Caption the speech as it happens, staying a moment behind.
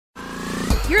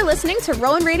You're listening to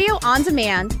Rowan Radio On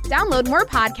Demand. Download more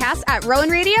podcasts at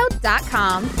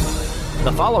rowanradio.com.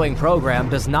 The following program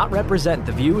does not represent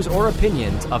the views or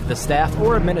opinions of the staff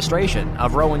or administration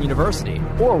of Rowan University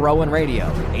or Rowan Radio,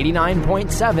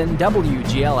 89.7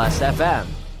 WGLS FM.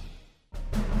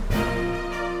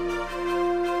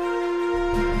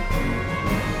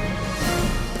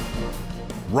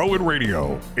 Rowan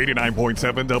Radio,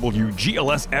 89.7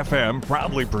 WGLS FM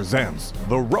proudly presents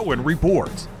The Rowan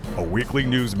Report, a weekly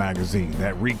news magazine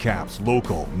that recaps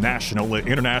local, national, and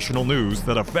international news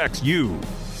that affects you.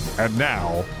 And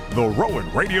now, the Rowan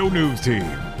Radio News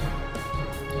Team.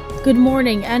 Good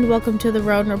morning and welcome to the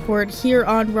Rowan Report here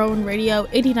on Rowan Radio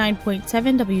 89.7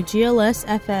 WGLS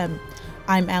FM.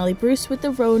 I'm Allie Bruce with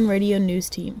the Rowan Radio News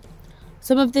Team.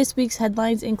 Some of this week's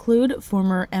headlines include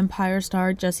former Empire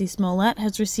star Jussie Smollett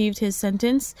has received his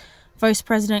sentence, Vice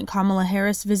President Kamala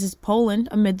Harris visits Poland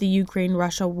amid the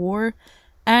Ukraine-Russia war,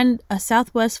 and a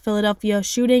Southwest Philadelphia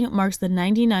shooting marks the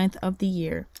 99th of the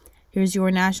year. Here's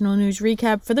your national news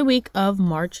recap for the week of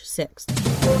March 6th.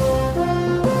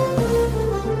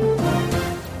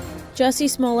 Jussie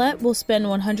Smollett will spend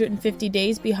 150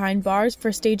 days behind bars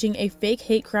for staging a fake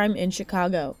hate crime in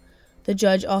Chicago. The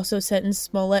judge also sentenced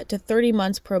Smollett to 30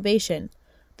 months probation.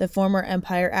 The former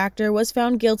Empire actor was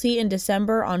found guilty in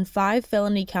December on 5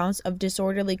 felony counts of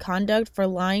disorderly conduct for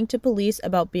lying to police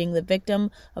about being the victim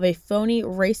of a phony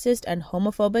racist and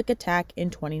homophobic attack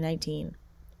in 2019.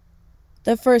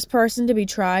 The first person to be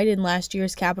tried in last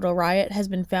year's Capitol riot has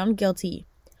been found guilty.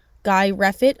 Guy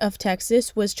Reffitt of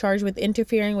Texas was charged with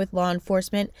interfering with law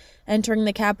enforcement, entering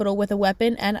the Capitol with a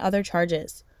weapon, and other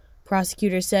charges.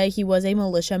 Prosecutors say he was a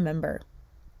militia member.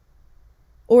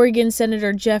 Oregon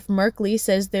Senator Jeff Merkley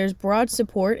says there's broad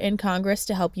support in Congress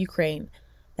to help Ukraine.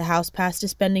 The House passed a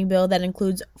spending bill that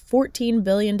includes $14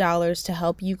 billion to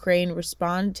help Ukraine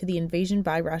respond to the invasion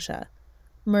by Russia.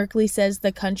 Merkley says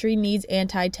the country needs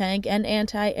anti-tank and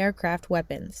anti-aircraft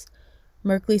weapons.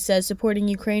 Merkley says supporting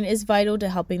Ukraine is vital to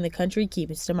helping the country keep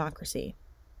its democracy.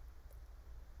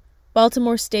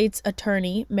 Baltimore State's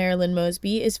attorney, Marilyn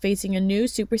Mosby, is facing a new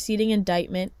superseding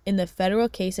indictment in the federal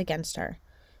case against her.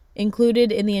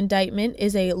 Included in the indictment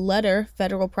is a letter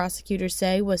federal prosecutors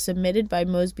say was submitted by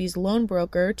Mosby's loan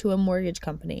broker to a mortgage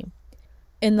company.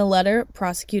 In the letter,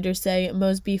 prosecutors say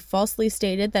Mosby falsely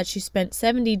stated that she spent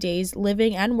 70 days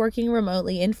living and working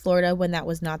remotely in Florida when that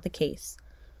was not the case.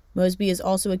 Mosby is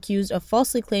also accused of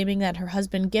falsely claiming that her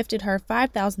husband gifted her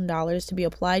 $5,000 to be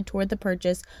applied toward the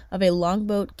purchase of a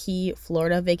Longboat Key,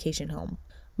 Florida vacation home.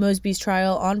 Mosby's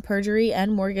trial on perjury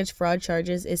and mortgage fraud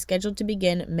charges is scheduled to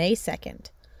begin May 2nd.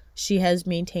 She has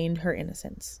maintained her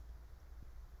innocence.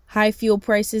 High fuel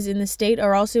prices in the state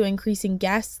are also increasing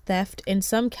gas theft in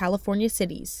some California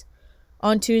cities.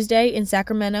 On Tuesday, in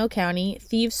Sacramento County,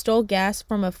 thieves stole gas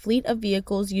from a fleet of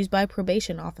vehicles used by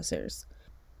probation officers.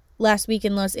 Last week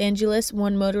in Los Angeles,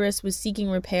 one motorist was seeking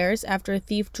repairs after a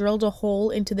thief drilled a hole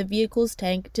into the vehicle's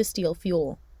tank to steal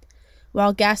fuel.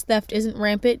 While gas theft isn't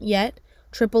rampant yet,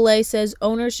 AAA says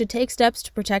owners should take steps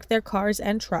to protect their cars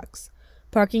and trucks.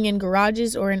 Parking in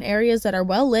garages or in areas that are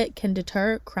well lit can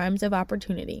deter crimes of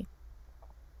opportunity.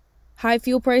 High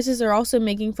fuel prices are also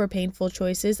making for painful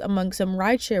choices among some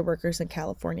rideshare workers in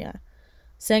California.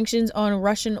 Sanctions on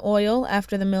Russian oil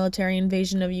after the military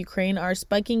invasion of Ukraine are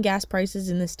spiking gas prices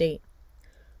in the state.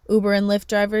 Uber and Lyft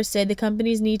drivers say the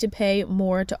companies need to pay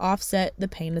more to offset the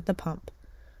pain at the pump.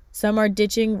 Some are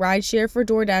ditching rideshare for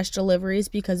DoorDash deliveries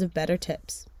because of better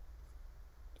tips.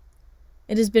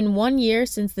 It has been 1 year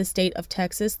since the state of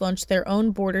Texas launched their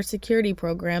own border security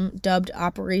program dubbed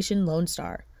Operation Lone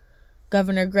Star.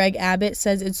 Governor Greg Abbott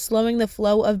says it's slowing the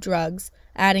flow of drugs,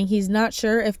 adding he's not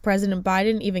sure if President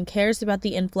Biden even cares about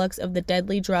the influx of the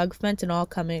deadly drug fentanyl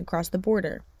coming across the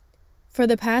border. For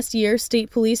the past year,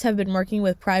 state police have been working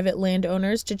with private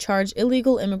landowners to charge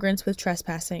illegal immigrants with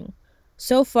trespassing.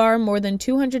 So far, more than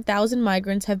 200,000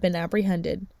 migrants have been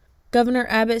apprehended. Governor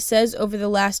Abbott says over the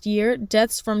last year,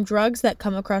 deaths from drugs that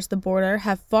come across the border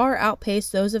have far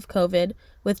outpaced those of COVID,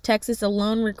 with Texas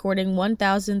alone recording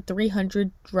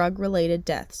 1,300 drug-related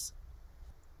deaths.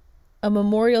 A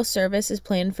memorial service is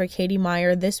planned for Katie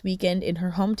Meyer this weekend in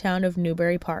her hometown of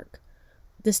Newbury Park.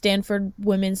 The Stanford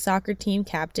women's soccer team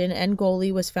captain and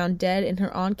goalie was found dead in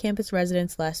her on-campus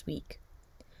residence last week.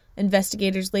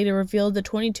 Investigators later revealed the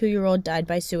 22-year-old died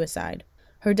by suicide.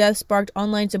 Her death sparked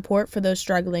online support for those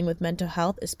struggling with mental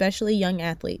health, especially young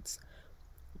athletes.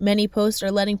 Many posts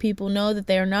are letting people know that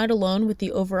they are not alone, with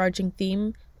the overarching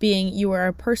theme being "You are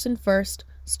a person first,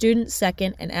 student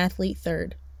second, and athlete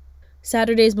third."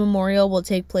 Saturday's memorial will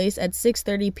take place at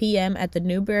 6:30 p.m. at the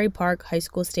Newbury Park High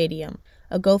School Stadium.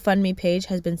 A GoFundMe page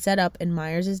has been set up in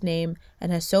Myers' name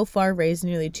and has so far raised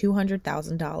nearly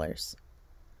 $200,000.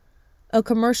 A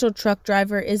commercial truck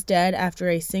driver is dead after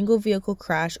a single vehicle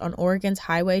crash on Oregon's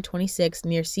Highway 26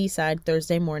 near Seaside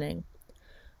Thursday morning.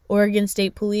 Oregon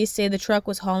State Police say the truck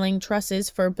was hauling trusses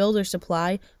for a builder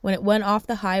supply when it went off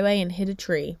the highway and hit a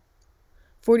tree.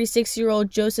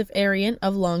 46-year-old Joseph Arian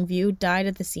of Longview died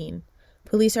at the scene.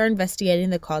 Police are investigating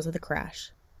the cause of the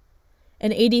crash.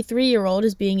 An 83-year-old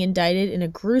is being indicted in a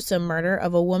gruesome murder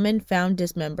of a woman found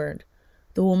dismembered.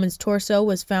 The woman's torso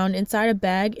was found inside a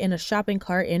bag in a shopping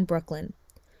cart in Brooklyn.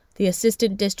 The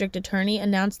assistant district attorney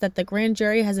announced that the grand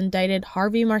jury has indicted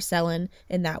Harvey Marcellin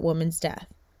in that woman's death.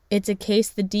 It's a case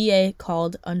the DA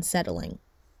called unsettling.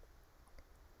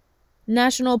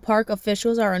 National park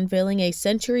officials are unveiling a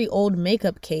century-old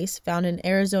makeup case found in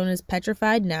Arizona's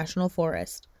Petrified National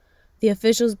Forest. The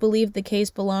officials believe the case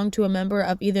belonged to a member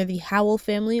of either the Howell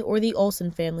family or the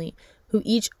Olson family, who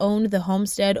each owned the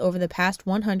homestead over the past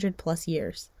 100-plus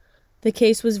years. The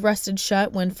case was rusted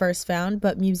shut when first found,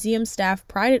 but museum staff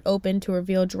pried it open to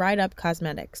reveal dried-up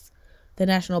cosmetics. The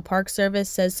National Park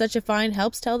Service says such a find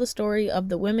helps tell the story of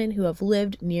the women who have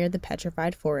lived near the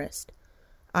petrified forest.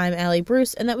 I'm Allie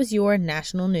Bruce, and that was your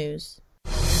National News.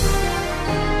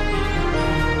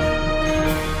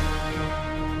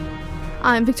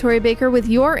 I'm Victoria Baker with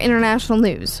your international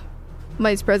news.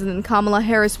 Vice President Kamala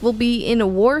Harris will be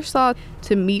in Warsaw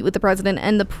to meet with the president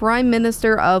and the Prime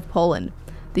Minister of Poland.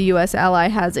 The U.S. ally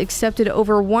has accepted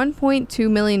over 1.2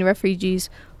 million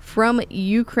refugees from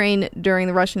Ukraine during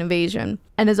the Russian invasion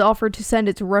and has offered to send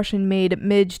its Russian-made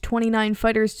MiG-29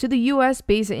 fighters to the U.S.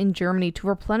 base in Germany to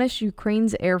replenish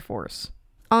Ukraine's air force.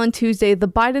 On Tuesday, the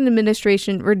Biden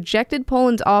administration rejected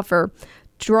Poland's offer,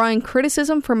 drawing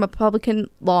criticism from Republican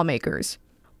lawmakers.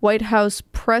 White House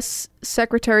Press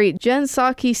Secretary Jen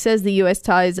Psaki says the U.S.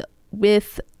 ties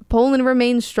with Poland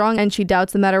remains strong and she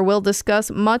doubts the matter will discuss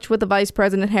much with the Vice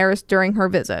President Harris during her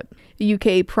visit.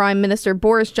 UK Prime Minister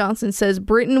Boris Johnson says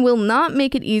Britain will not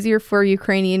make it easier for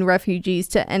Ukrainian refugees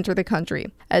to enter the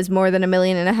country. As more than 1.5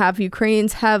 million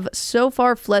Ukrainians have so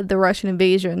far fled the Russian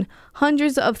invasion,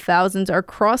 hundreds of thousands are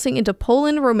crossing into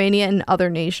Poland, Romania, and other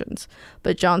nations.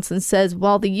 But Johnson says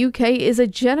while the UK is a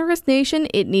generous nation,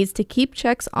 it needs to keep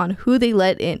checks on who they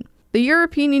let in. The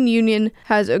European Union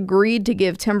has agreed to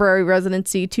give temporary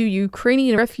residency to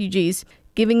Ukrainian refugees,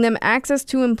 giving them access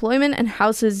to employment and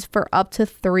houses for up to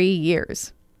 3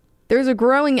 years. There's a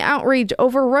growing outrage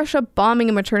over Russia bombing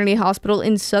a maternity hospital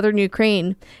in southern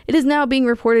Ukraine. It is now being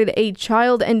reported a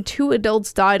child and 2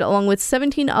 adults died, along with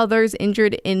 17 others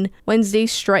injured in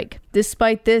Wednesday's strike.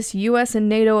 Despite this, U.S. and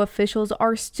NATO officials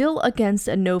are still against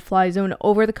a no-fly zone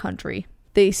over the country.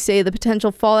 They say the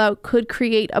potential fallout could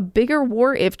create a bigger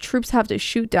war if troops have to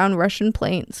shoot down Russian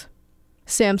planes.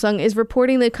 Samsung is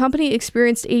reporting the company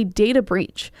experienced a data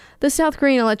breach. The South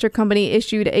Korean electric company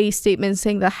issued a statement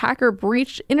saying the hacker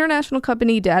breached international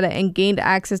company data and gained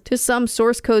access to some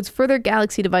source codes for their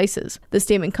Galaxy devices. The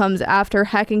statement comes after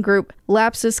hacking group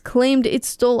Lapsus claimed it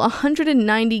stole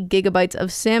 190 gigabytes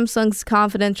of Samsung's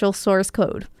confidential source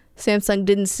code. Samsung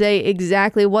didn't say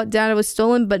exactly what data was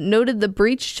stolen, but noted the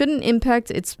breach shouldn't impact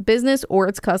its business or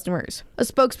its customers. A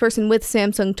spokesperson with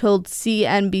Samsung told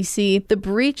CNBC the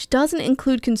breach doesn't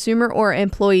include consumer or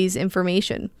employees'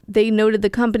 information. They noted the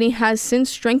company has since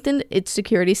strengthened its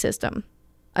security system.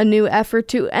 A new effort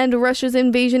to end Russia's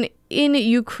invasion in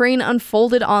Ukraine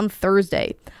unfolded on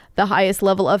Thursday. The highest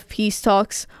level of peace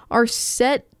talks are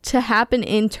set to happen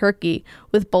in Turkey,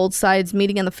 with both sides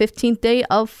meeting on the 15th day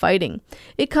of fighting.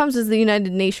 It comes as the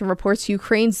United Nations reports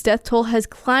Ukraine's death toll has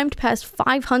climbed past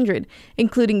 500,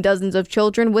 including dozens of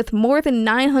children, with more than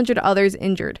 900 others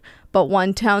injured. But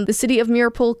one town, the city of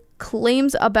Mariupol,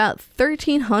 claims about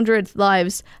 1,300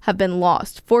 lives have been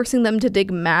lost, forcing them to dig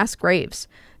mass graves.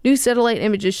 New satellite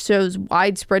images shows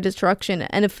widespread destruction,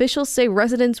 and officials say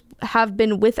residents have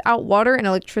been without water and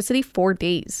electricity for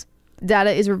days.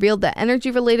 Data is revealed that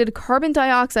energy-related carbon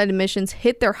dioxide emissions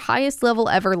hit their highest level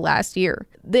ever last year.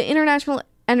 The International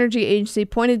Energy Agency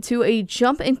pointed to a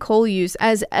jump in coal use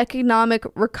as economic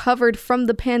recovered from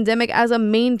the pandemic as a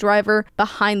main driver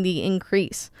behind the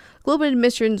increase. Global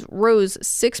emissions rose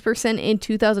 6% in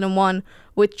 2001,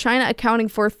 with China accounting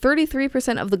for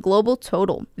 33% of the global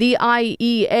total. The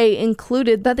IEA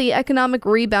included that the economic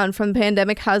rebound from the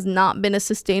pandemic has not been a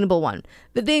sustainable one.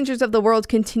 The dangers of the world's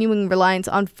continuing reliance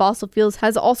on fossil fuels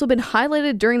has also been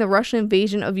highlighted during the Russian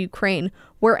invasion of Ukraine,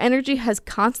 where energy has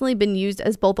constantly been used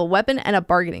as both a weapon and a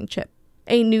bargaining chip.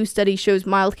 A new study shows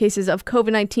mild cases of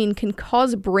COVID-19 can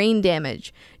cause brain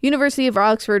damage. University of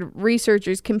Oxford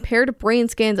researchers compared brain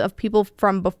scans of people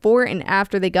from before and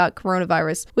after they got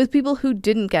coronavirus with people who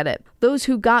didn't get it. Those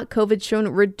who got COVID shown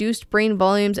reduced brain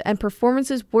volumes and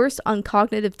performances worse on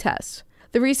cognitive tests.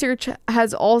 The research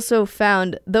has also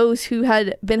found those who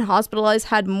had been hospitalized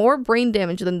had more brain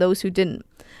damage than those who didn't.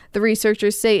 The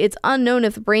researchers say it's unknown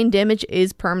if the brain damage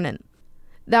is permanent.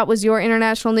 That was your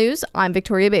international news. I'm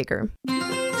Victoria Baker.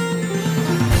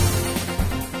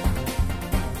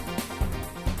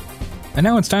 And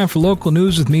now it's time for local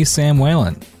news with me, Sam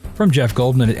Whalen. From Jeff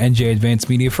Goldman at NJ Advanced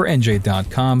Media for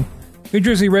NJ.com. New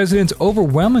Jersey residents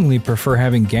overwhelmingly prefer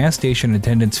having gas station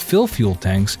attendants fill fuel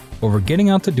tanks over getting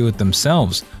out to do it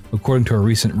themselves, according to a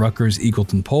recent Rutgers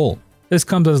Eagleton poll. This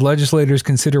comes as legislators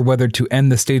consider whether to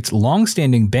end the state's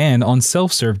long-standing ban on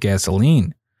self-serve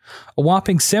gasoline. A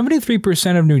whopping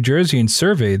 73% of New Jerseyans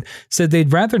surveyed said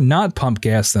they'd rather not pump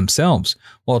gas themselves,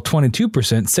 while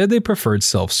 22% said they preferred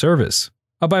self-service.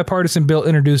 A bipartisan bill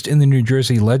introduced in the New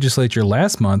Jersey legislature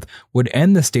last month would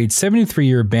end the state's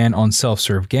 73-year ban on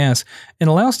self-serve gas and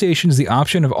allow stations the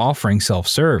option of offering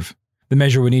self-serve. The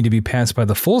measure would need to be passed by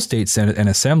the full state Senate and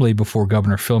Assembly before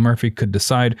Governor Phil Murphy could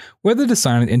decide whether to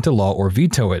sign it into law or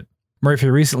veto it. Murphy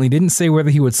recently didn't say whether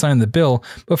he would sign the bill,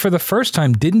 but for the first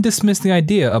time didn't dismiss the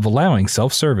idea of allowing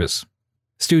self-service.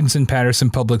 Students in Paterson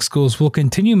Public Schools will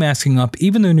continue masking up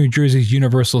even though New Jersey's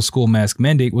universal school mask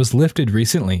mandate was lifted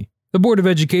recently. The Board of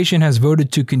Education has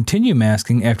voted to continue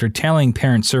masking after tallying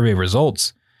parent survey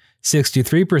results.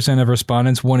 63% of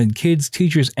respondents wanted kids,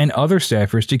 teachers, and other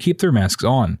staffers to keep their masks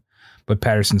on. But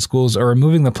Paterson schools are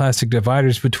removing the plastic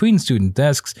dividers between student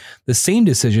desks, the same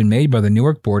decision made by the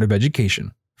Newark Board of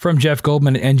Education. From Jeff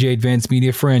Goldman at NJ Advanced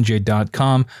Media for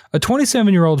NJ.com, a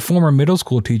 27-year-old former middle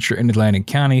school teacher in Atlantic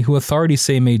County who authorities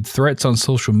say made threats on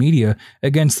social media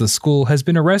against the school has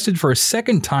been arrested for a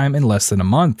second time in less than a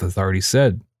month, authorities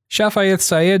said. Shafayeth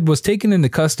Syed was taken into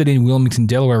custody in Wilmington,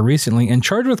 Delaware recently and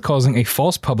charged with causing a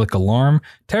false public alarm,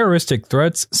 terroristic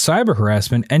threats, cyber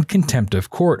harassment, and contempt of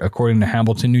court, according to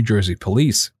Hamilton, New Jersey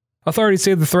police. Authorities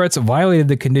say the threats violated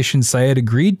the conditions Syed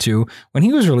agreed to when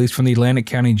he was released from the Atlantic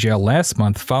County Jail last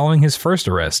month following his first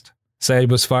arrest. Syed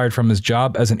was fired from his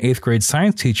job as an 8th grade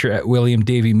science teacher at William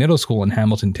Davey Middle School in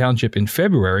Hamilton Township in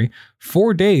February,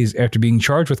 4 days after being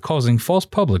charged with causing false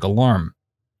public alarm.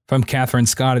 From Catherine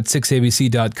Scott at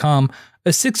 6ABC.com, a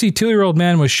 62-year-old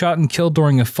man was shot and killed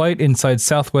during a fight inside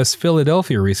southwest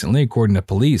Philadelphia recently, according to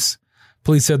police.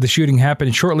 Police said the shooting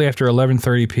happened shortly after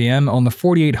 11:30 p.m. on the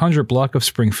 4800 block of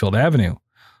Springfield Avenue.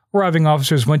 Arriving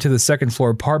officers went to the second-floor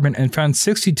apartment and found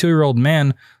 62-year-old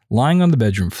man lying on the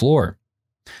bedroom floor.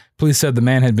 Police said the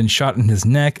man had been shot in his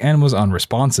neck and was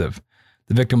unresponsive.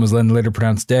 The victim was then later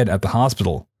pronounced dead at the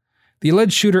hospital. The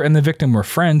alleged shooter and the victim were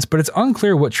friends, but it's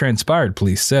unclear what transpired,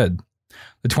 police said.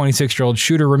 The 26-year-old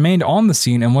shooter remained on the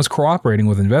scene and was cooperating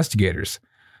with investigators.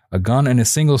 A gun and a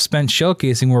single spent shell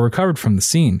casing were recovered from the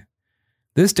scene.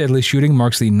 This deadly shooting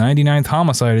marks the 99th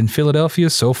homicide in Philadelphia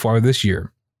so far this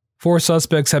year. 4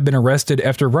 suspects have been arrested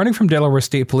after running from Delaware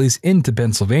State Police into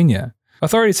Pennsylvania.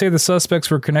 Authorities say the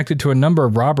suspects were connected to a number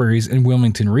of robberies in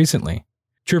Wilmington recently.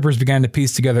 Troopers began to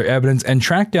piece together evidence and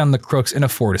track down the crooks in a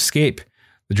Ford Escape.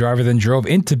 The driver then drove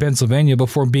into Pennsylvania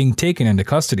before being taken into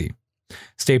custody.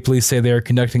 State police say they are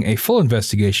conducting a full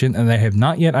investigation and they have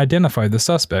not yet identified the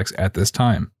suspects at this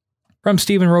time. From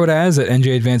Stephen Rodaz at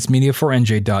NJ Advanced Media for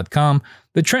NJ.com,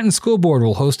 the Trenton School Board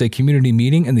will host a community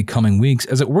meeting in the coming weeks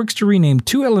as it works to rename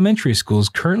 2 elementary schools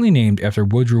currently named after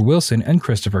Woodrow Wilson and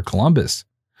Christopher Columbus.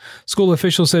 School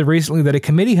officials said recently that a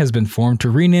committee has been formed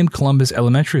to rename Columbus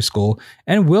Elementary School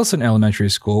and Wilson Elementary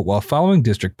School while following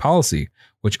district policy,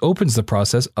 which opens the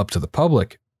process up to the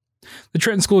public. The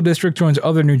Trenton School District joins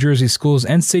other New Jersey schools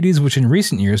and cities which in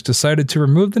recent years decided to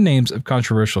remove the names of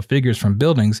controversial figures from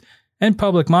buildings and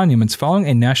public monuments following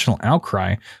a national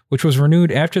outcry, which was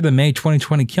renewed after the May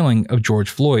 2020 killing of George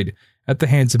Floyd at the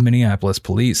hands of Minneapolis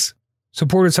police.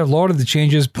 Supporters have lauded the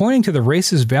changes, pointing to the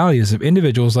racist values of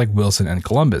individuals like Wilson and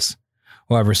Columbus.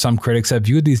 However, some critics have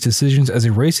viewed these decisions as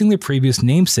erasing the previous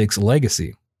namesake's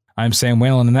legacy. I'm Sam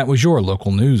Whalen, and that was your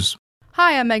local news.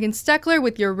 Hi, I'm Megan Steckler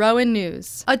with your Rowan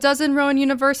News. A dozen Rowan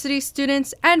University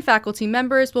students and faculty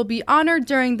members will be honored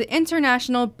during the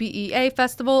International BEA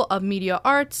Festival of Media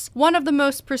Arts, one of the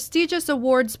most prestigious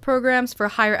awards programs for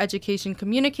higher education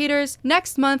communicators,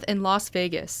 next month in Las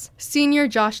Vegas. Senior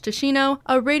Josh Tashino,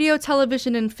 a radio,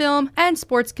 television, and film, and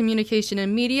sports communication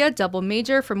and media double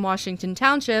major from Washington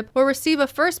Township, will receive a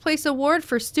first-place award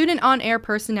for Student On-Air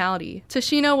Personality.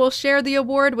 Tashino will share the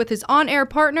award with his on-air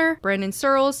partner, Brandon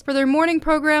Searles, for their more morning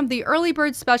program, The Early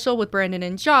Bird Special with Brandon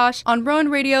and Josh on Rowan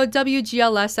Radio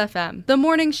WGLS FM. The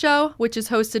morning show, which is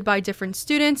hosted by different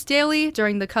students daily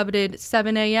during the coveted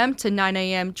 7 a.m. to 9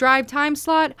 a.m. drive time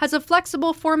slot, has a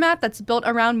flexible format that's built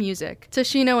around music.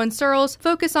 Tashino and Searles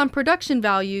focus on production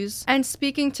values and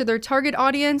speaking to their target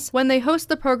audience when they host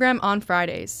the program on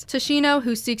Fridays. Tashino,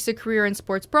 who seeks a career in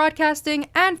sports broadcasting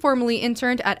and formerly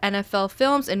interned at NFL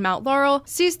Films in Mount Laurel,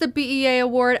 sees the BEA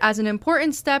award as an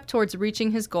important step towards reaching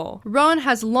his goal. Rowan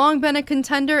has long been a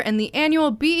contender in the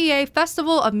annual BEA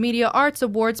Festival of Media Arts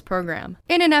Awards program.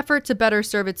 In an effort to better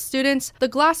serve its students, the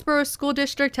Glassboro School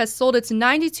District has sold its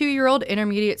 92-year-old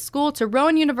intermediate school to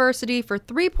Rowan University for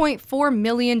 $3.4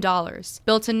 million.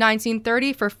 Built in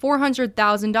 1930 for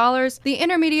 $400,000, the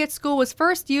intermediate school was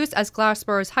first used as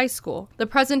Glassboro's high school. The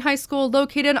present high school,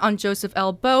 located on Joseph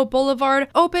L. Bowe Boulevard,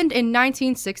 opened in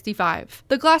 1965.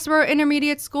 The Glassboro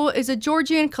Intermediate School is a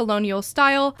Georgian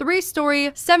colonial-style,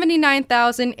 3-story,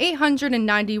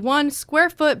 79,891 square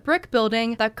foot brick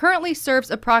building that currently serves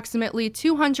approximately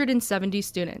 270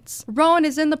 students. Rowan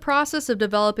is in the process of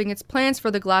developing its plans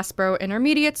for the Glassboro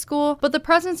Intermediate School, but the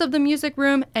presence of the music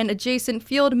room and adjacent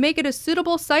field make it a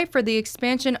suitable site for the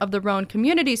expansion of the Rowan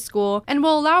Community School and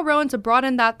will allow Rowan to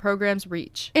broaden that program's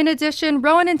reach. In addition,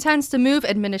 Rowan intends to move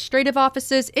administrative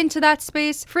offices into that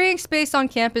space, freeing space on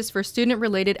campus for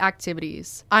student-related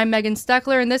activities. I'm Megan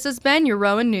Steckler, and this has been your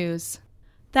Rowan News.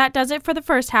 That does it for the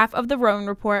first half of the Rowan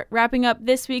Report, wrapping up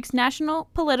this week's national,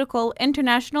 political,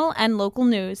 international, and local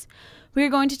news. We are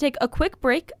going to take a quick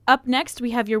break. Up next,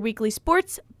 we have your weekly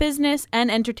sports, business,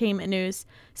 and entertainment news.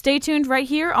 Stay tuned right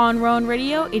here on Rowan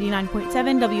Radio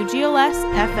 89.7 WGLS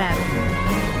FM.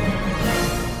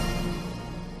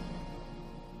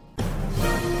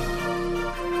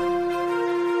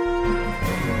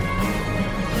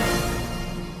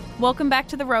 Welcome back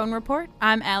to the Rowan Report.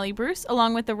 I'm Allie Bruce,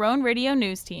 along with the Rowan Radio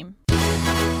News team.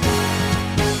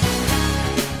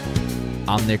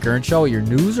 I'm Nick Earnshaw, your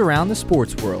news around the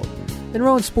sports world. In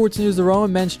Rowan Sports News, the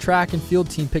Rowan men's track and field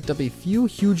team picked up a few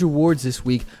huge awards this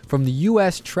week from the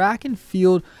U.S. Track and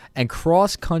Field and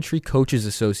Cross Country Coaches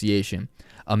Association.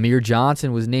 Amir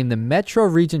Johnson was named the Metro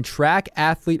Region Track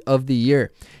Athlete of the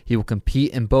Year. He will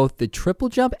compete in both the triple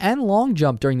jump and long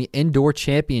jump during the indoor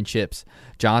championships.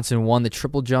 Johnson won the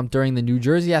triple jump during the New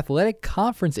Jersey Athletic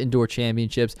Conference Indoor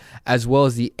Championships, as well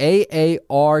as the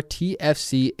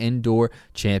AARTFC Indoor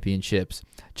Championships.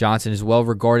 Johnson is well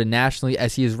regarded nationally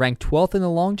as he is ranked 12th in the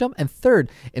long jump and 3rd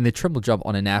in the triple jump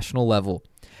on a national level.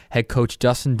 Head coach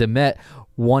Justin DeMette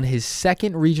won his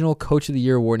second Regional Coach of the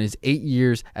Year award in his 8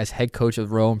 years as head coach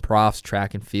of Rowan Profs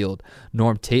Track and Field.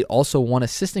 Norm Tate also won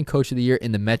Assistant Coach of the Year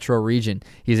in the Metro region.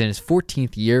 He's in his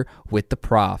 14th year with the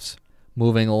Profs.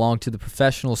 Moving along to the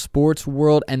professional sports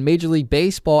world and Major League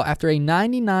Baseball, after a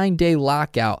 99-day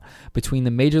lockout between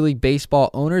the Major League Baseball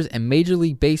owners and Major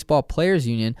League Baseball Players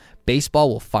Union, baseball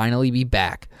will finally be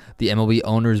back. The MLB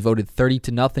owners voted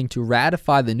 30-0 to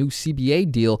ratify the new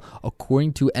CBA deal,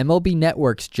 according to MLB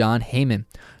Network's John Heyman.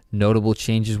 Notable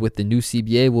changes with the new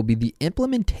CBA will be the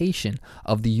implementation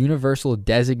of the universal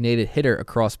designated hitter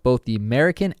across both the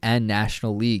American and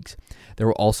National Leagues. There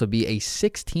will also be a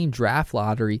 6-team draft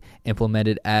lottery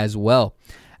implemented as well.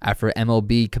 After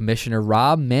MLB Commissioner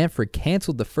Rob Manfred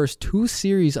canceled the first 2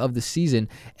 series of the season,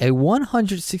 a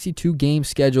 162-game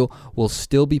schedule will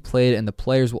still be played, and the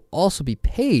players will also be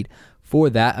paid for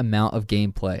that amount of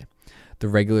gameplay. The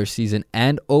regular season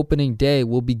and opening day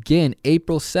will begin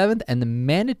April 7th, and the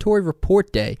mandatory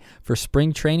report day for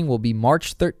spring training will be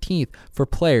March 13th for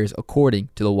players, according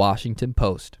to the Washington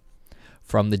Post.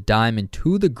 From the diamond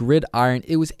to the gridiron,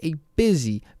 it was a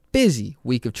busy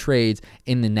week of trades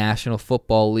in the National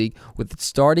Football League, with it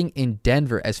starting in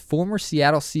Denver as former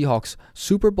Seattle Seahawks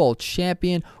Super Bowl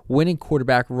champion winning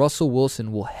quarterback Russell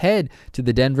Wilson will head to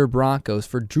the Denver Broncos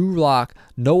for Drew Lock,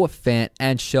 Noah Fant,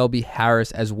 and Shelby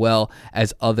Harris, as well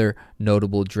as other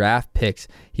notable draft picks.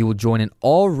 He will join an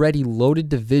already loaded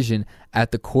division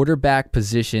at the quarterback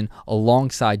position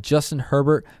alongside Justin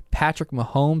Herbert, Patrick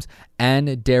Mahomes,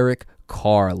 and Derek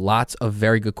Carr. Lots of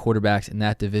very good quarterbacks in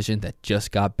that division that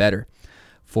just got better.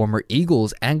 Former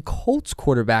Eagles and Colts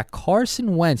quarterback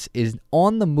Carson Wentz is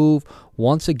on the move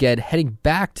once again, heading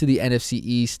back to the NFC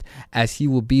East as he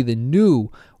will be the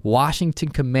new Washington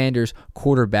Commanders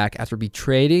quarterback after being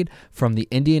traded from the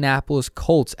Indianapolis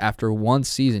Colts after one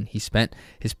season. He spent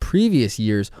his previous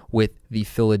years with the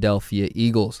Philadelphia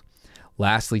Eagles.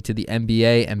 Lastly, to the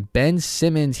NBA, and Ben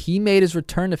Simmons, he made his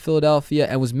return to Philadelphia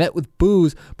and was met with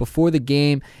boos before the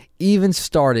game even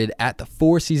started at the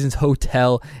Four Seasons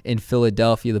Hotel in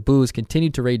Philadelphia. The boos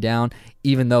continued to rain down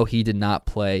even though he did not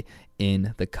play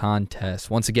in the contest.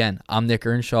 Once again, I'm Nick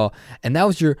Earnshaw, and that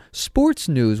was your sports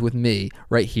news with me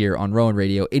right here on Rowan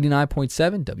Radio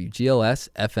 89.7 WGLS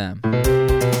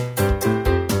FM.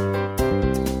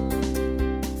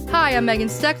 Hi, I'm Megan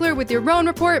Steckler with your Rowan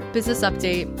Report Business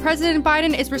Update. President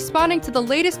Biden is responding to the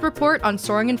latest report on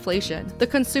soaring inflation. The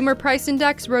Consumer Price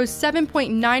Index rose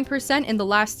 7.9% in the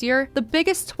last year, the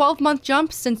biggest 12-month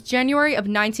jump since January of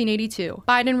 1982.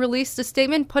 Biden released a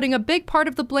statement putting a big part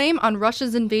of the blame on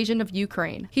Russia's invasion of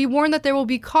Ukraine. He warned that there will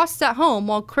be costs at home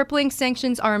while crippling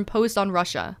sanctions are imposed on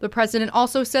Russia. The president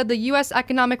also said the U.S.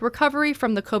 economic recovery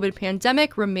from the COVID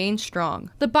pandemic remains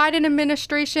strong. The Biden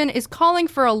administration is calling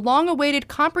for a long-awaited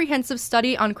comprehensive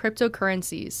study on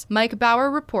cryptocurrencies. Mike Bauer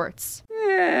reports.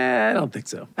 I don't think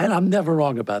so. And I'm never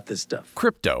wrong about this stuff.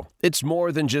 Crypto. It's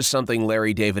more than just something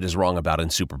Larry David is wrong about in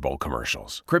Super Bowl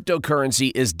commercials.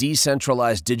 Cryptocurrency is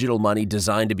decentralized digital money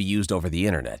designed to be used over the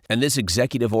internet. And this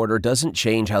executive order doesn't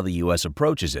change how the U.S.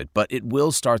 approaches it, but it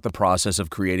will start the process of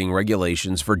creating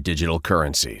regulations for digital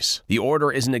currencies. The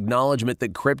order is an acknowledgement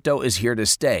that crypto is here to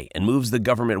stay and moves the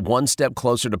government one step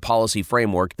closer to policy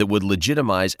framework that would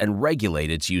legitimize and regulate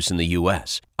its use in the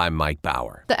U.S. I'm Mike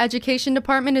Bauer. The Education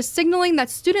Department is signaling that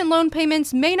student loan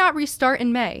payments may not restart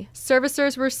in May.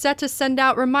 Servicers were set to send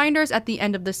out reminders at the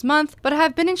end of this month, but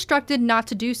have been instructed not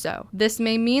to do so. This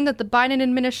may mean that the Biden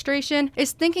administration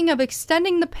is thinking of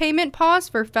extending the payment pause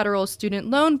for federal student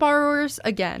loan borrowers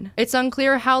again. It's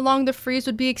unclear how long the freeze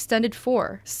would be extended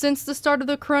for. Since the start of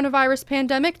the coronavirus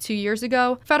pandemic 2 years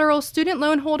ago, federal student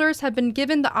loan holders have been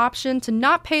given the option to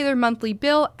not pay their monthly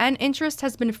bill, and interest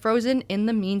has been frozen in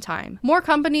the meantime. More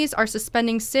companies are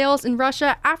suspending sales in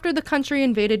Russia after the country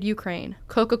invaded Ukraine.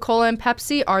 Coca-Cola and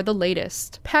Pepsi are the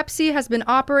latest. Pepsi has been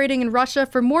operating in Russia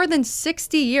for more than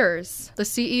 60 years. The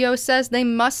CEO says they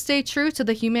must stay true to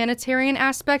the humanitarian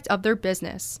aspect of their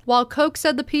business, while Coke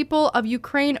said the people of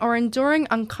Ukraine are enduring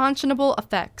unconscionable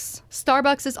effects.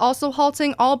 Starbucks is also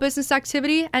halting all business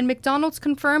activity, and McDonald's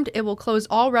confirmed it will close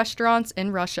all restaurants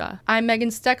in Russia. I'm Megan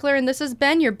Steckler, and this has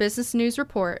been your Business News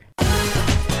Report.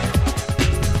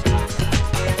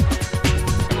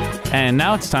 And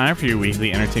now it's time for your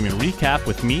weekly entertainment recap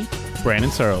with me, Brandon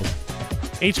Searles.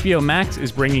 HBO Max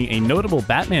is bringing a notable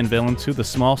Batman villain to the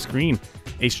small screen.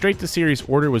 A straight-to-series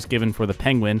order was given for The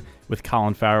Penguin, with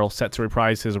Colin Farrell set to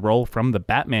reprise his role from The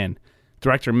Batman.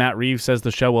 Director Matt Reeves says the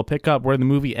show will pick up where the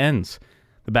movie ends.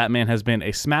 The Batman has been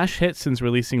a smash hit since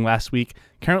releasing last week,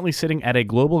 currently sitting at a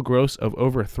global gross of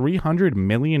over $300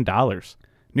 million.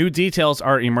 New details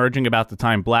are emerging about the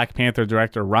time Black Panther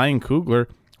director Ryan Coogler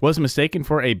was mistaken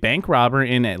for a bank robber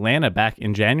in Atlanta back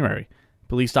in January.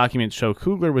 Police documents show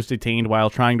Coogler was detained while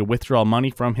trying to withdraw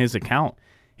money from his account.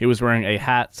 He was wearing a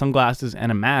hat, sunglasses,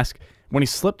 and a mask when he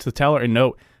slipped the teller a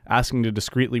note asking to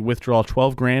discreetly withdraw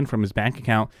 $12,000 from his bank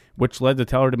account, which led the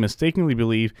teller to mistakenly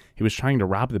believe he was trying to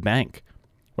rob the bank.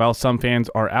 While some fans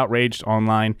are outraged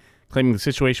online, claiming the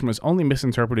situation was only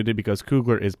misinterpreted because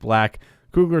Coogler is black,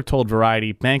 Coogler told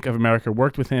Variety Bank of America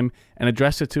worked with him and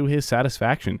addressed it to his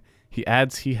satisfaction. He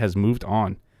adds he has moved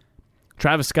on.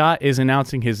 Travis Scott is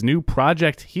announcing his new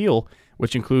Project Heal,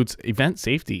 which includes event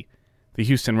safety. The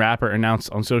Houston rapper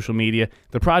announced on social media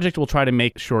the project will try to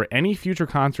make sure any future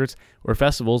concerts or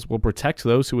festivals will protect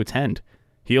those who attend.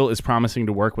 Heal is promising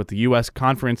to work with the U.S.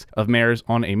 Conference of Mayors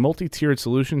on a multi-tiered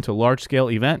solution to large-scale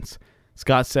events.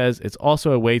 Scott says it's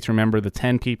also a way to remember the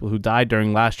 10 people who died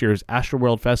during last year's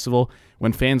Astroworld Festival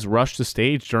when fans rushed the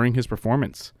stage during his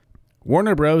performance.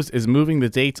 Warner Bros. Is moving the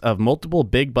dates of multiple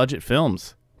big-budget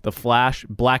films. The Flash,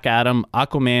 Black Adam,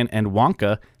 Aquaman, and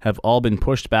Wonka have all been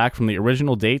pushed back from the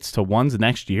original dates to ones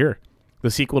next year.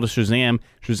 The sequel to Shazam,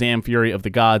 Shazam! Fury of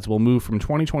the Gods, will move from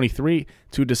 2023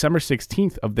 to December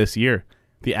 16th of this year.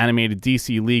 The animated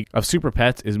DC League of Super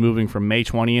Pets is moving from May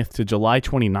 20th to July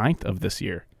 29th of this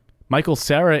year. Michael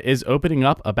Cera is opening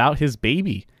up about his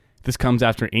baby. This comes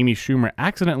after Amy Schumer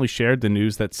accidentally shared the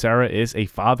news that Cera is a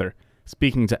father.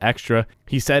 Speaking to Extra,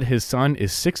 he said his son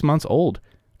is 6 months old.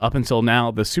 Up until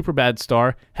now, the Superbad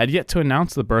star had yet to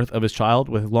announce the birth of his child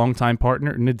with longtime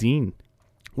partner Nadine.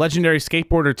 Legendary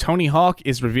skateboarder Tony Hawk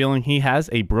is revealing he has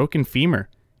a broken femur.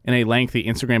 In a lengthy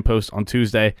Instagram post on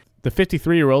Tuesday, the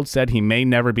 53-year-old said he may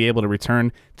never be able to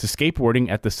return to skateboarding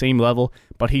at the same level,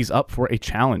 but he's up for a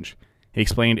challenge. He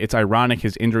explained it's ironic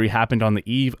his injury happened on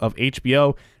the eve of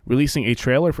HBO releasing a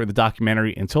trailer for the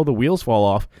documentary Until the Wheels Fall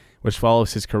Off, which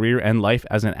follows his career and life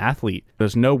as an athlete.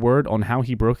 There's no word on how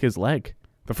he broke his leg.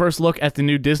 The first look at the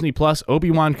new Disney Plus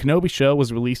Obi-Wan Kenobi show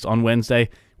was released on Wednesday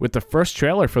with the first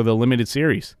trailer for the limited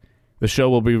series. The show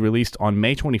will be released on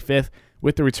May 25th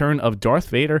with the return of Darth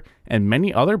Vader and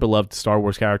many other beloved Star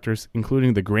Wars characters,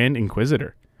 including the Grand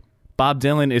Inquisitor. Bob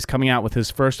Dylan is coming out with his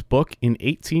first book in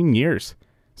 18 years.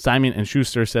 Simon &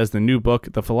 Schuster says the new book,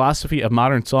 The Philosophy of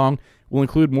Modern Song, will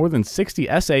include more than 60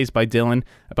 essays by Dylan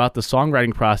about the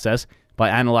songwriting process by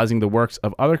analyzing the works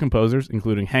of other composers,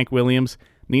 including Hank Williams,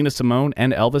 Nina Simone,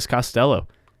 and Elvis Costello.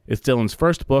 It's Dylan's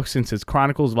first book since his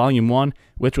Chronicles Volume 1,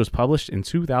 which was published in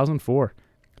 2004.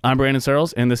 I'm Brandon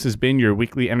Searles, and this has been your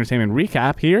weekly entertainment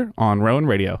recap here on Rowan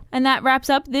Radio. And that wraps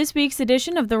up this week's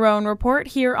edition of the Rowan Report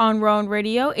here on Rowan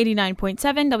Radio 89.7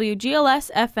 WGLS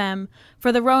FM.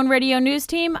 For the Rowan Radio News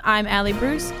Team, I'm Allie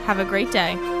Bruce. Have a great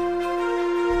day.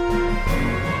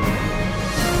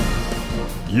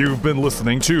 You've been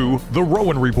listening to The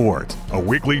Rowan Report, a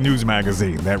weekly news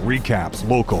magazine that recaps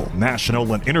local,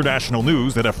 national, and international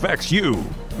news that affects you.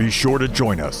 Be sure to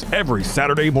join us every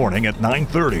Saturday morning at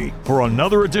 9:30 for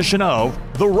another edition of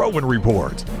The Rowan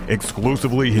Report,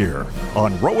 exclusively here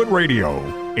on Rowan Radio,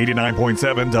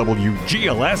 89.7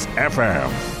 WGLS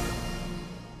FM.